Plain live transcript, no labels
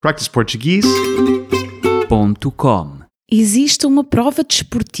practiceportuguese.com. Existe uma prova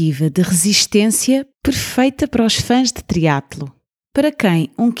desportiva de resistência perfeita para os fãs de triatlo. Para quem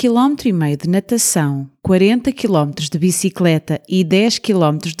 1,5 km de natação, 40 km de bicicleta e 10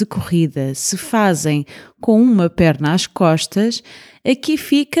 km de corrida se fazem com uma perna às costas, aqui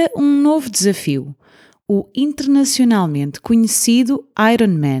fica um novo desafio, o internacionalmente conhecido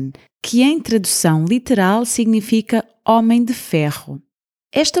Ironman, que em tradução literal significa Homem de Ferro.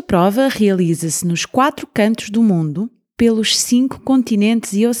 Esta prova realiza-se nos 4 cantos do mundo, pelos 5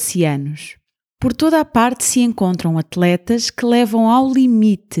 continentes e oceanos. Por toda a parte se encontram atletas que levam ao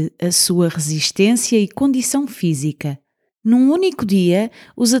limite a sua resistência e condição física. Num único dia,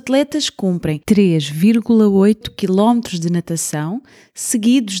 os atletas cumprem 3,8 km de natação,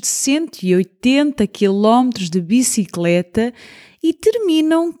 seguidos de 180 km de bicicleta e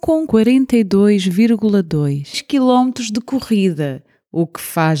terminam com 42,2 km de corrida, o que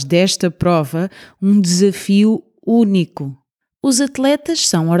faz desta prova um desafio único. Os atletas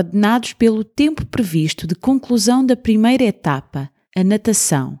são ordenados pelo tempo previsto de conclusão da primeira etapa, a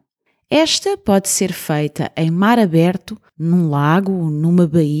natação. Esta pode ser feita em mar aberto, num lago, numa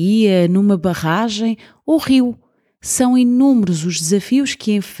baía, numa barragem ou rio. São inúmeros os desafios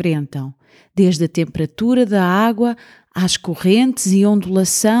que enfrentam, desde a temperatura da água às correntes e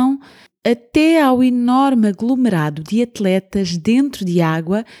ondulação, até ao enorme aglomerado de atletas dentro de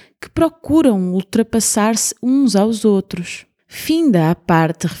água que procuram ultrapassar-se uns aos outros. Finda a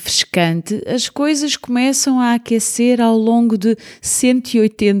parte refrescante, as coisas começam a aquecer ao longo de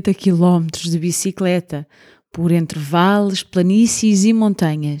 180 km de bicicleta, por entre vales, planícies e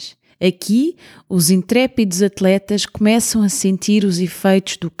montanhas. Aqui, os intrépidos atletas começam a sentir os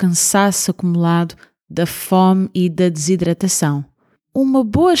efeitos do cansaço acumulado, da fome e da desidratação. Uma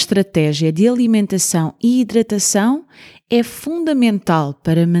boa estratégia de alimentação e hidratação é fundamental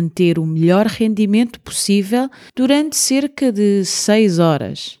para manter o melhor rendimento possível durante cerca de 6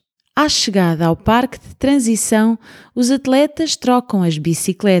 horas. À chegada ao parque de transição, os atletas trocam as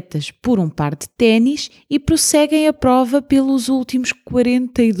bicicletas por um par de ténis e prosseguem a prova pelos últimos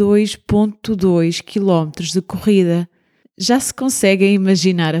 42,2 km de corrida. Já se conseguem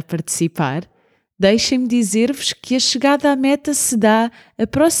imaginar a participar? Deixem-me dizer-vos que a chegada à meta se dá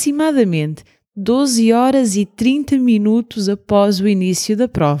aproximadamente 12 horas e 30 minutos após o início da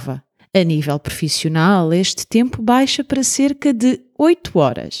prova. A nível profissional, este tempo baixa para cerca de 8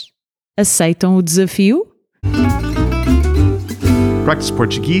 horas. Aceitam o desafio?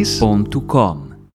 practiceportuguese.com